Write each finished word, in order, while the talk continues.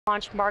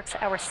Launch marks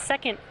our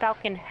second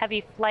Falcon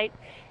Heavy flight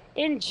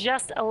in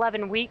just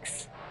 11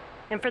 weeks.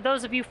 And for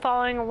those of you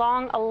following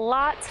along, a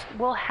lot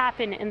will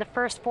happen in the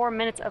first 4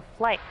 minutes of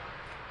flight.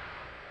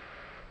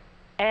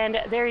 And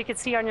there you can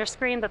see on your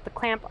screen that the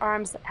clamp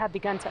arms have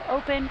begun to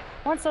open.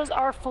 Once those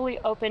are fully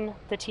open,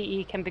 the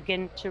TE can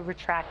begin to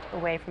retract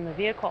away from the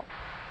vehicle.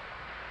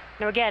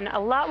 Now again, a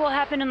lot will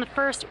happen in the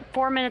first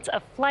 4 minutes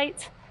of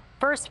flight.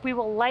 First, we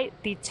will light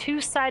the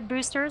 2 side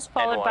boosters,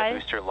 followed by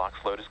booster lock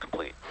float is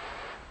complete.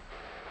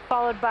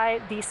 Followed by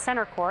the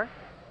center core.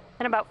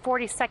 Then about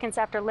 40 seconds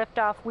after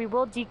liftoff, we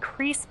will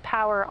decrease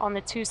power on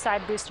the 2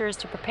 side boosters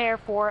to prepare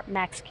for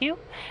max Q,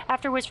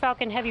 after which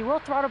Falcon Heavy will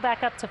throttle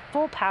back up to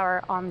full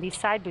power on the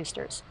side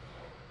boosters.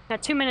 Now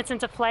 2 minutes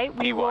into flight,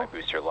 we will...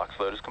 booster lock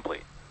float is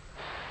complete.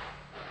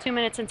 2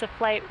 minutes into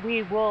flight,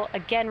 we will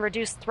again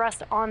reduce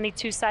thrust on the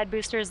 2 side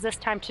boosters, this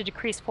time to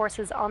decrease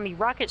forces on the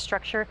rocket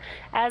structure,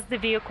 as the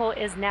vehicle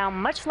is now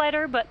much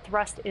lighter, but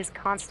thrust is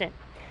constant.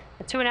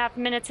 Now, 2.5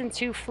 minutes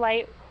into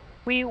flight,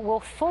 we will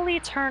fully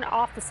turn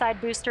off the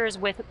side boosters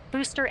with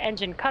booster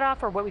engine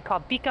cutoff, or what we call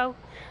BECO.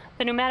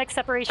 The pneumatic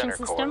separation Center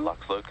system. core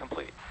lock float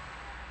complete.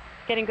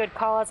 Getting good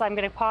call-outs. I'm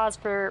going to pause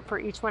for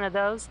each one of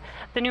those.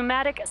 The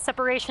pneumatic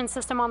separation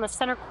system on the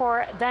center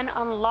core then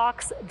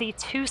unlocks the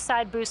 2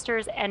 side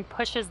boosters and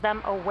pushes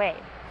them away.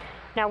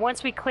 Now,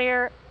 once we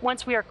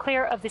are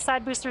clear of the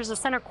side boosters, the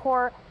center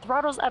core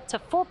throttles up to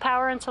full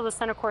power until the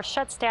center core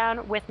shuts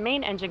down with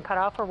main engine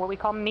cutoff, or what we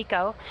call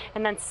MECO,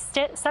 and then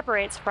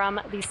separates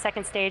from the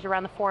second stage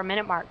around the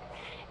 4-minute mark.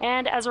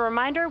 And as a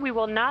reminder, we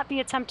will not be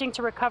attempting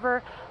to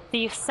recover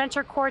the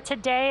center core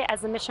today,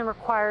 as the mission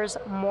requires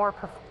more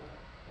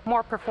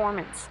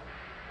performance.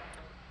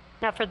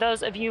 Now, for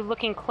those of you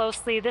looking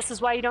closely, this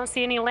is why you don't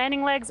see any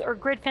landing legs or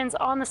grid fins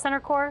on the center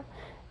core.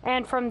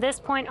 And from this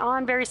point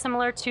on, very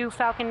similar to a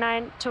Falcon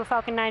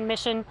 9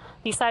 mission,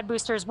 the side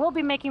boosters will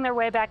be making their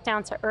way back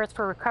down to Earth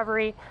for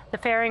recovery. The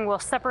fairing will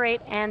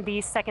separate, and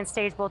the second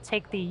stage will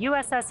take the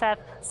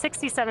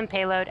USSF-67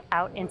 payload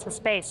out into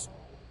space.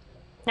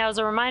 Now, as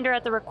a reminder,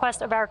 at the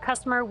request of our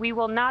customer, we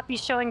will not be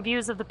showing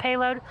views of the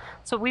payload,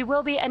 so we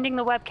will be ending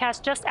the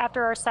webcast just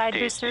after our side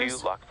boosters.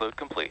 Stage 2 lock float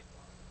complete.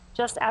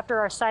 Just after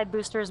our side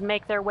boosters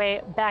make their way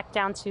back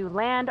down to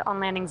land on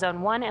landing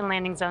zone 1 and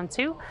landing zone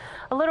 2,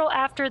 a little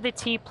after the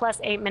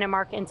T+8 minute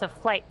mark into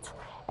flight.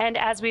 And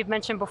as we've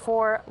mentioned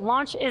before,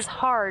 launch is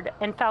hard,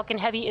 and Falcon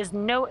Heavy is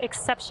no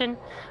exception.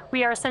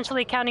 We are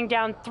essentially counting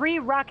down 3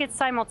 rockets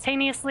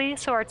simultaneously,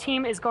 so our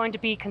team is going to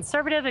be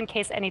conservative in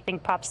case anything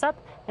pops up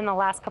in the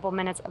last couple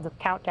minutes of the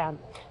countdown.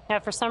 Now,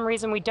 if for some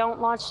reason we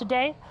don't launch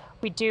today,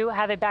 we do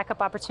have a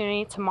backup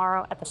opportunity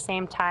tomorrow at the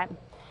same time.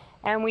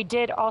 And we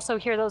did also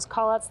hear those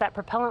callouts that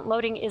propellant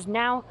loading is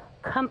now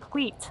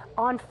complete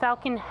on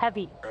Falcon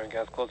Heavy.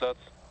 Gas closeouts.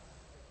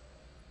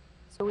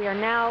 So we are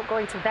now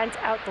going to vent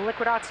out the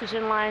liquid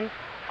oxygen line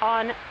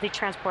on the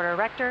transporter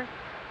erector.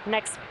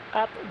 Next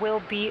up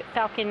will be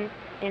Falcon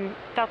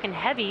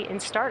Heavy in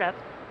startup,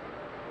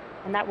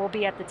 and that will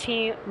be at the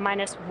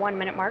T-1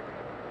 minute mark.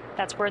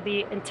 That's where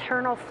the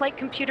internal flight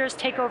computers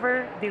take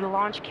over the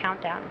launch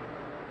countdown.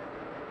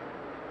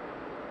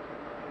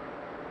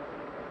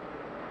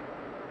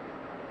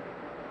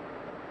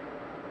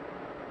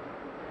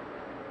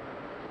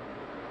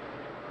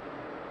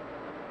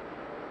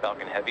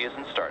 Falcon Heavy is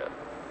in startup.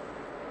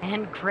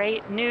 And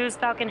great news,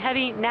 Falcon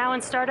Heavy now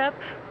in startup.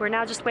 We're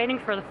now just waiting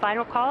for the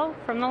final call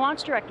from the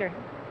launch director.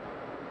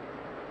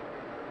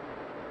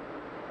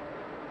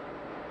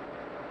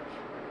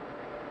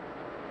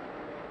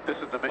 This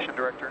is the mission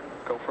director.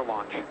 Go for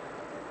launch.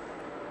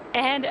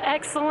 And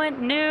excellent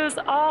news,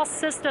 all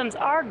systems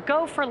are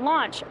go for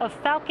launch of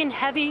Falcon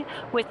Heavy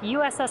with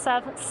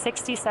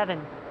USSF-67.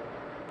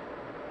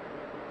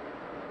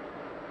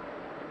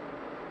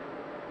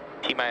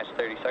 T-minus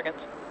 30 seconds.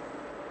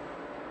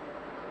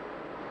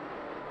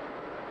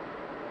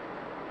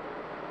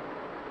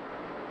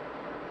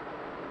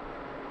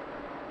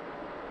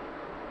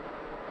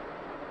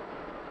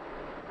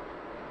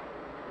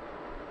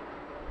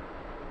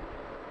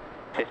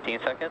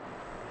 Seconds.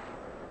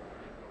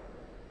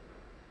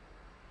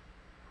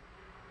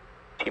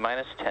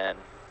 T-minus 10,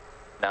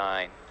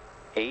 9,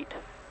 8,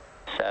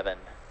 7,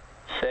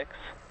 6,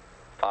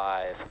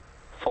 5,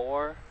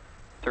 4,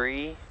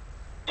 3,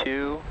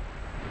 2,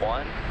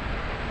 1.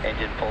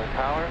 Engine full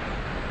power.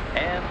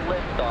 And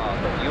liftoff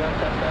of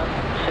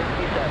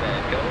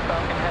USSF-67. Go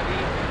Falcon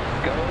Heavy.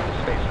 Go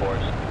Space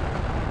Force.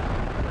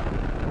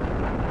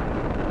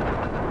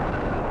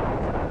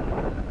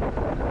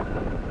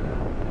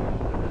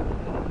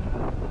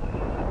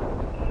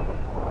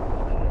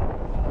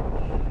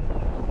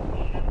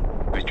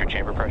 Booster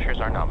chamber pressures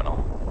are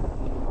nominal.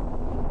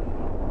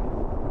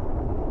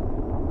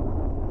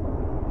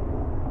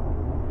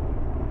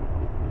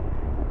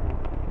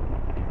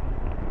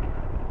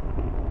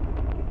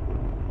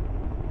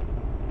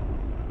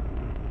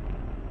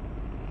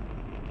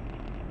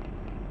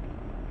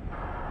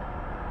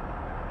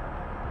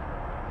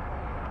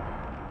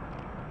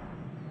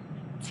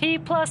 T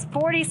plus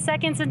 40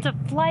 seconds into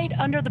flight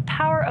under the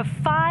power of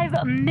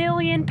 5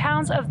 million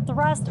pounds of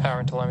thrust. Power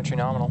and telemetry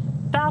nominal.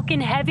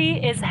 Falcon Heavy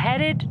is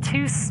headed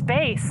to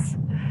space.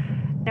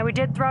 Now we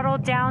did throttle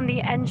down the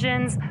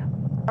engines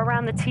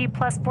around the T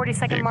plus 40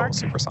 second Vehicle mark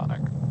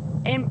supersonic.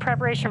 in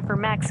preparation for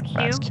max Q.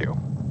 Max Q.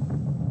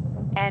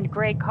 And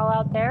great call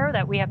out there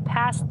that we have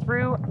passed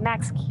through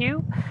max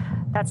Q.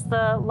 That's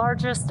the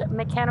largest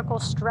mechanical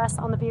stress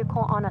on the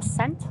vehicle on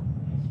ascent.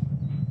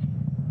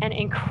 And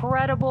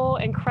incredible,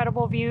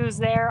 incredible views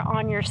there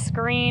on your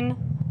screen.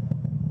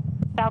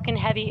 Falcon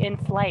Heavy in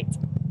flight.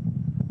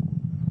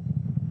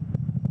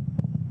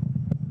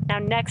 Now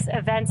next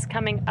events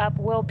coming up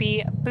will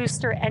be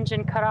booster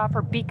engine cutoff,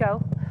 or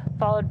BECO,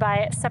 followed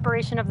by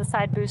separation of the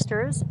side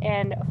boosters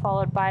and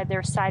followed by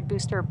their side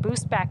booster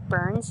boost back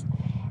burns.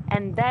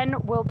 And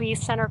then will be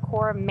center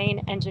core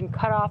main engine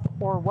cutoff,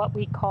 or what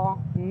we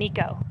call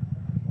MECO.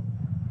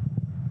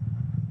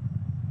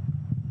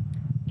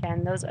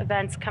 Again, those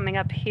events coming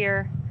up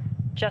here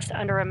just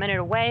under a minute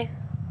away.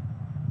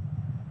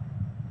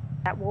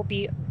 That will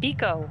be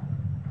BECO.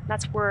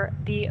 That's where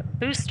the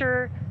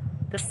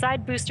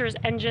side boosters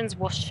engines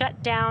will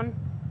shut down.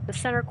 The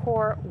center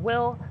core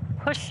will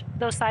push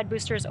those side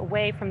boosters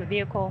away from the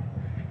vehicle.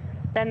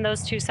 Then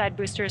those two side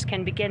boosters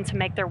can begin to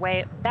make their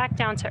way back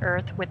down to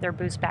Earth with their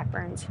boost back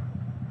burns.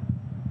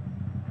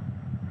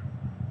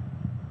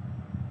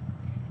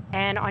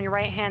 And on your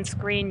right-hand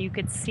screen, you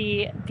could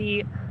see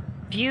the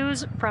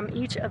views from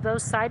each of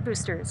those side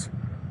boosters.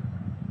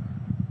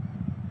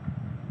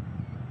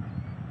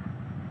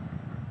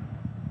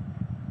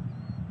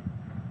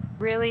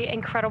 Really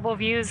incredible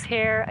views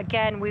here.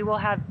 Again, we will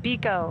have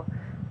BECO,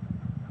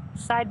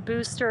 side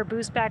booster,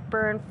 boost back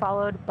burn,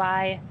 followed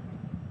by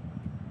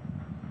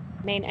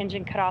main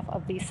engine cutoff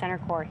of the center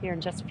core here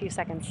in just a few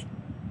seconds.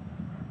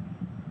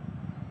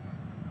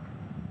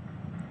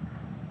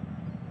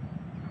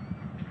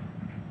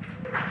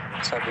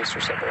 Side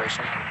booster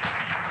separation.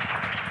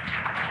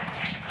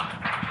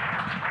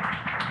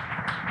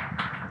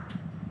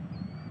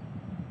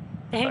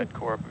 Side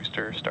core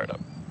booster startup.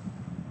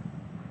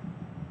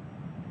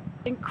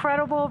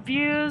 Incredible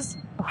views.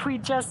 We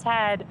just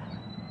had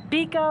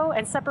BECO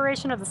and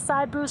separation of the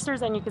side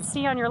boosters, and you can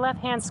see on your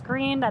left-hand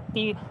screen that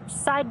the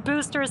side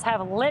boosters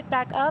have lit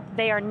back up.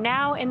 They are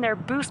now in their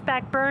boost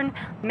back burn,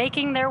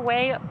 making their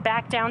way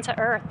back down to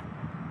Earth.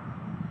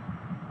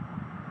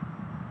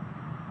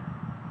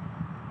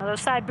 Now,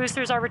 those side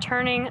boosters are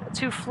returning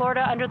to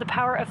Florida under the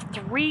power of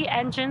 3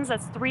 engines.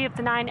 That's 3 of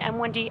the 9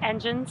 M1D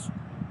engines.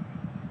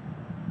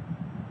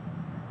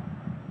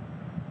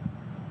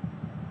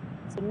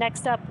 So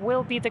next up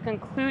will be the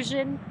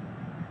conclusion.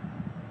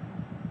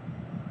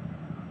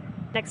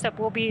 Next up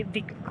will be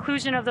the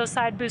conclusion of those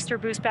side booster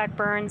boost back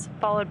burns,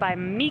 followed by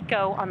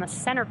MECO on the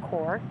center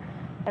core,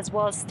 as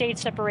well as stage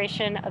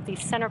separation of the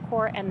center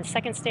core and the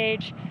second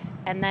stage,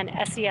 and then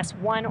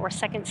SES-1, or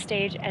second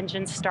stage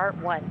engine start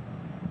 1.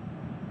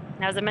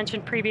 Now, as I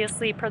mentioned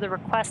previously, per the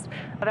request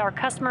of our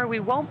customer, we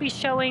won't be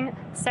showing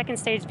second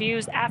stage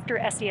views after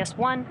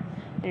SES-1.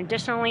 And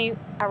additionally,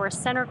 our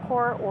center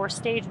core, or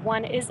stage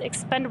 1, is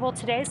expendable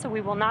today, so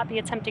we will not be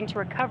attempting to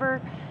recover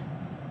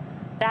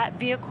that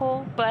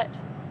vehicle, but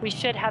we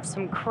should have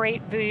some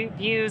great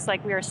views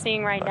like we are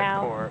seeing right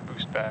now. Side core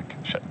boost back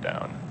shut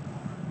down.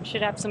 We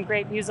should have some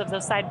great views of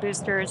those side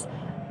boosters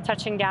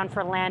touching down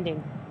for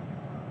landing.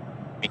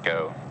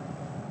 MECO.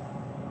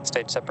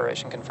 Stage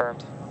separation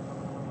confirmed.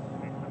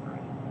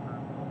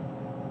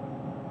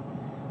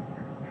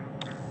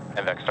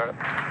 MVAC startup.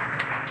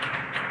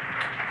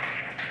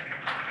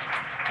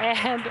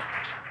 And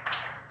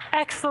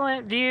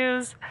excellent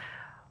views.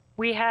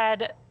 We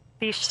had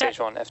the Stage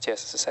 1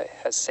 FTSSA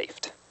has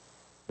safed.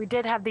 We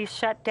did have the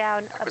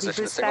shutdown of the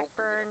boost back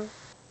burn.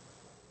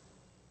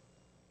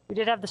 We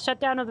did have the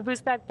shutdown of the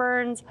boost back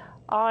burns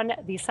on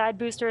the side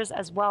boosters,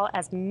 as well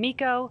as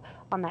MECO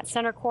on that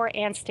center core,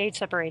 and stage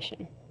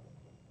separation.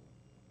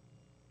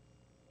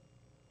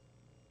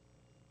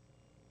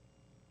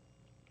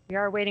 We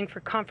are waiting for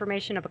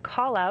confirmation of a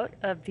call out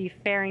of the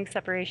fairing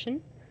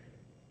separation.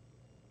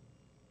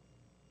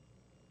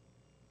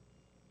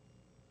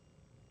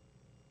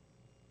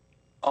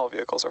 All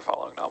vehicles are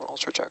following nominal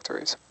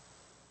trajectories.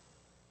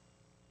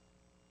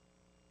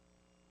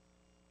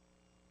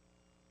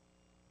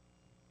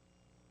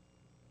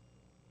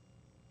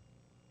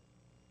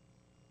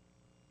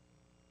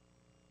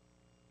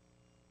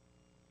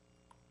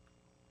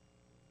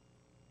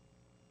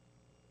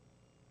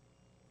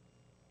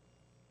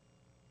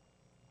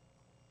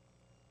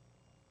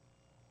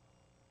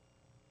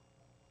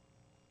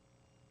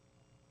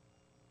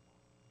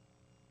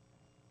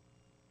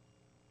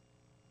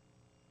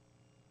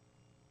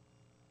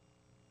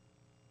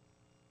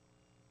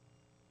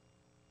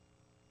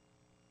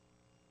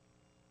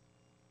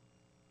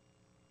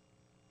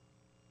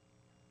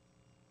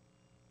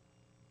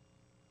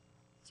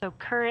 So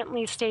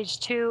currently stage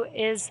 2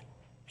 is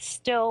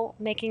still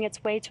making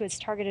its way to its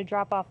targeted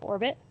drop-off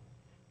orbit,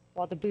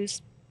 while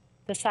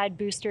the side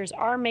boosters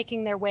are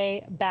making their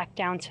way back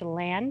down to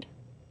land.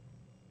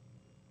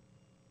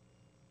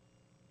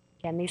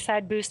 Again, these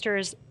side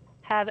boosters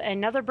have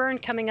another burn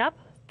coming up.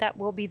 That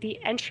will be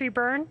the entry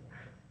burn.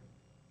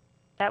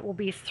 That will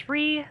be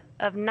 3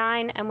 of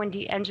 9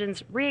 M1D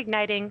engines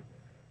reigniting.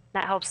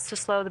 That helps to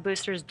slow the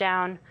boosters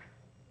down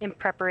in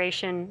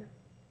preparation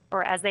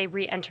or as they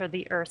re-enter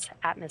the Earth's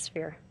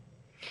atmosphere.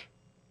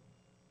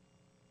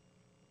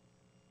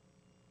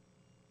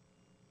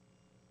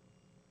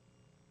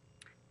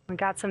 We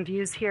got some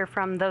views here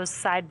from those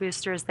side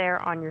boosters there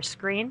on your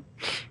screen.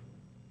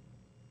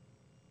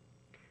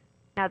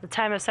 Now, at the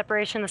time of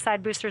separation, the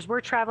side boosters were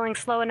traveling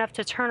slow enough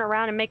to turn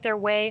around and make their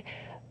way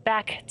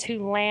back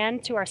to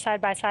land, to our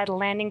side-by-side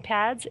landing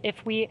pads.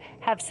 If we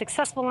have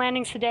successful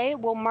landings today,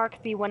 we'll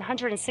mark the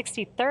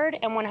 163rd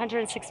and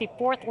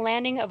 164th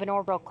landing of an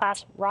orbital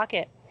class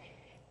rocket.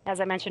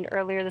 As I mentioned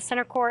earlier, the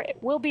center core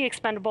will be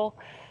expendable,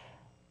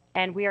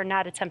 and we are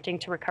not attempting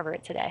to recover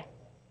it today.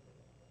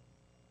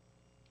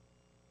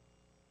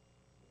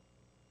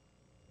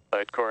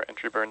 Side core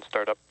entry burn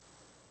startup.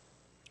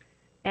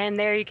 And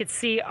there you can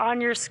see on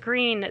your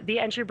screen, the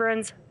entry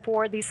burns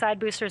for these side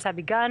boosters have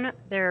begun.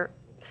 They're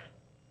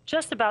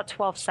just about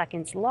 12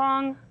 seconds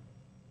long.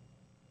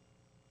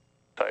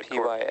 Side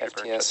core entry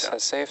burn PYFTS shutdown.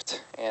 has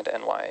saved, and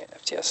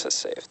NYFTS has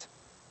saved.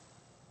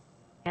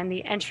 And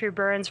the entry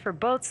burns for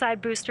both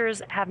side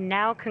boosters have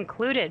now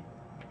concluded.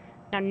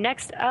 Now,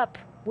 next up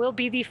will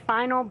be the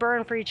final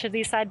burn for each of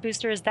these side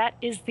boosters. That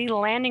is the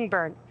landing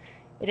burn.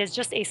 It is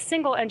just a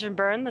single engine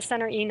burn, the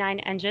center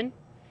E9 engine.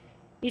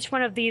 Each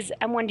one of these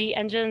M1D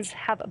engines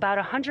have about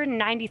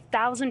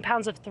 190,000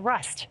 pounds of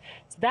thrust.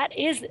 So that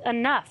is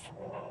enough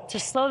to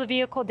slow the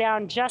vehicle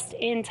down just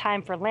in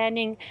time for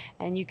landing.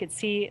 And you could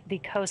see the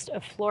coast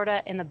of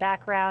Florida in the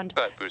background.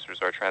 Side boosters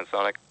are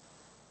transonic.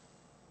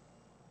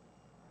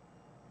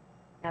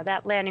 Now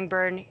that landing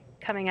burn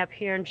coming up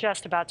here in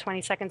just about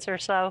 20 seconds or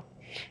so.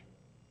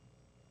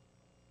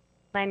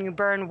 Landing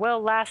burn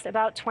will last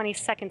about 20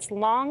 seconds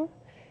long.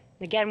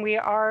 Again, we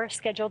are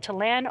scheduled to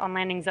land on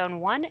landing zone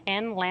 1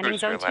 and landing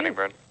Booster zone 2. landing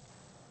burn.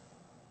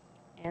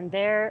 And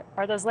there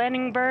are those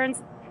landing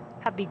burns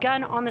have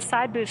begun on the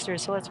side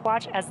boosters. So let's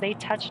watch as they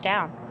touch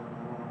down.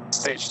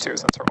 Stage 2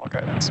 is in thermal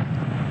guidance.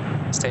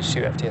 Stage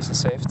 2 FTS is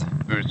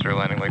saved. Booster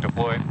landing leg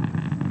deploy.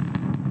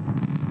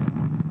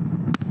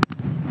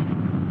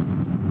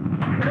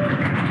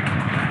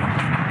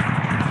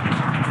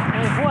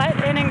 And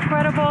what an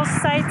incredible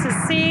sight to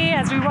see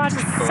as we watch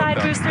the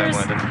side boosters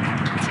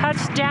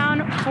touch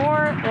down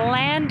for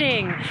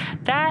landing.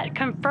 That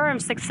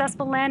confirms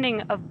successful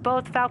landing of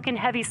both Falcon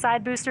Heavy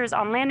side boosters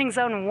on landing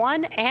zone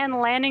 1 and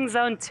landing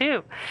zone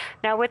 2.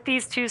 Now, with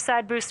these two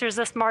side boosters,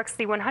 this marks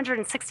the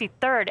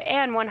 163rd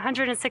and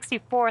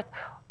 164th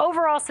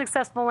overall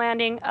successful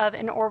landing of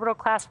an orbital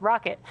class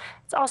rocket.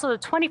 It's also the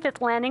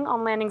 25th landing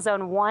on landing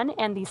zone 1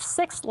 and the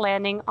 6th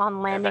landing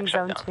on landing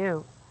zone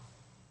 2.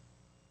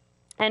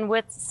 And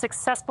with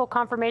successful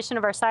confirmation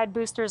of our side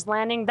boosters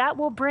landing, that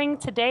will bring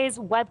today's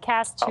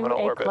webcast to Nominal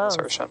a orbit close.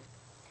 insertion.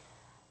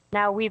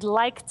 Now, we'd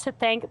like to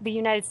thank the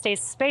United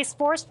States Space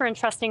Force for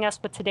entrusting us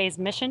with today's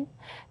mission.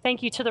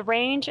 Thank you to the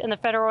Range and the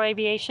Federal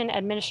Aviation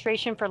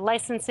Administration for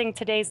licensing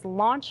today's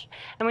launch.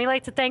 And we'd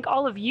like to thank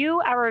all of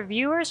you, our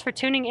viewers, for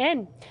tuning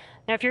in.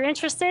 Now, if you're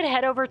interested,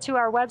 head over to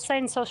our website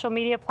and social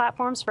media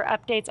platforms for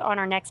updates on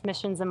our next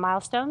missions and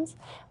milestones.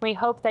 We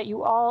hope that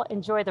you all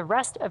enjoy the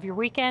rest of your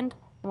weekend,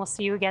 and we'll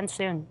see you again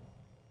soon.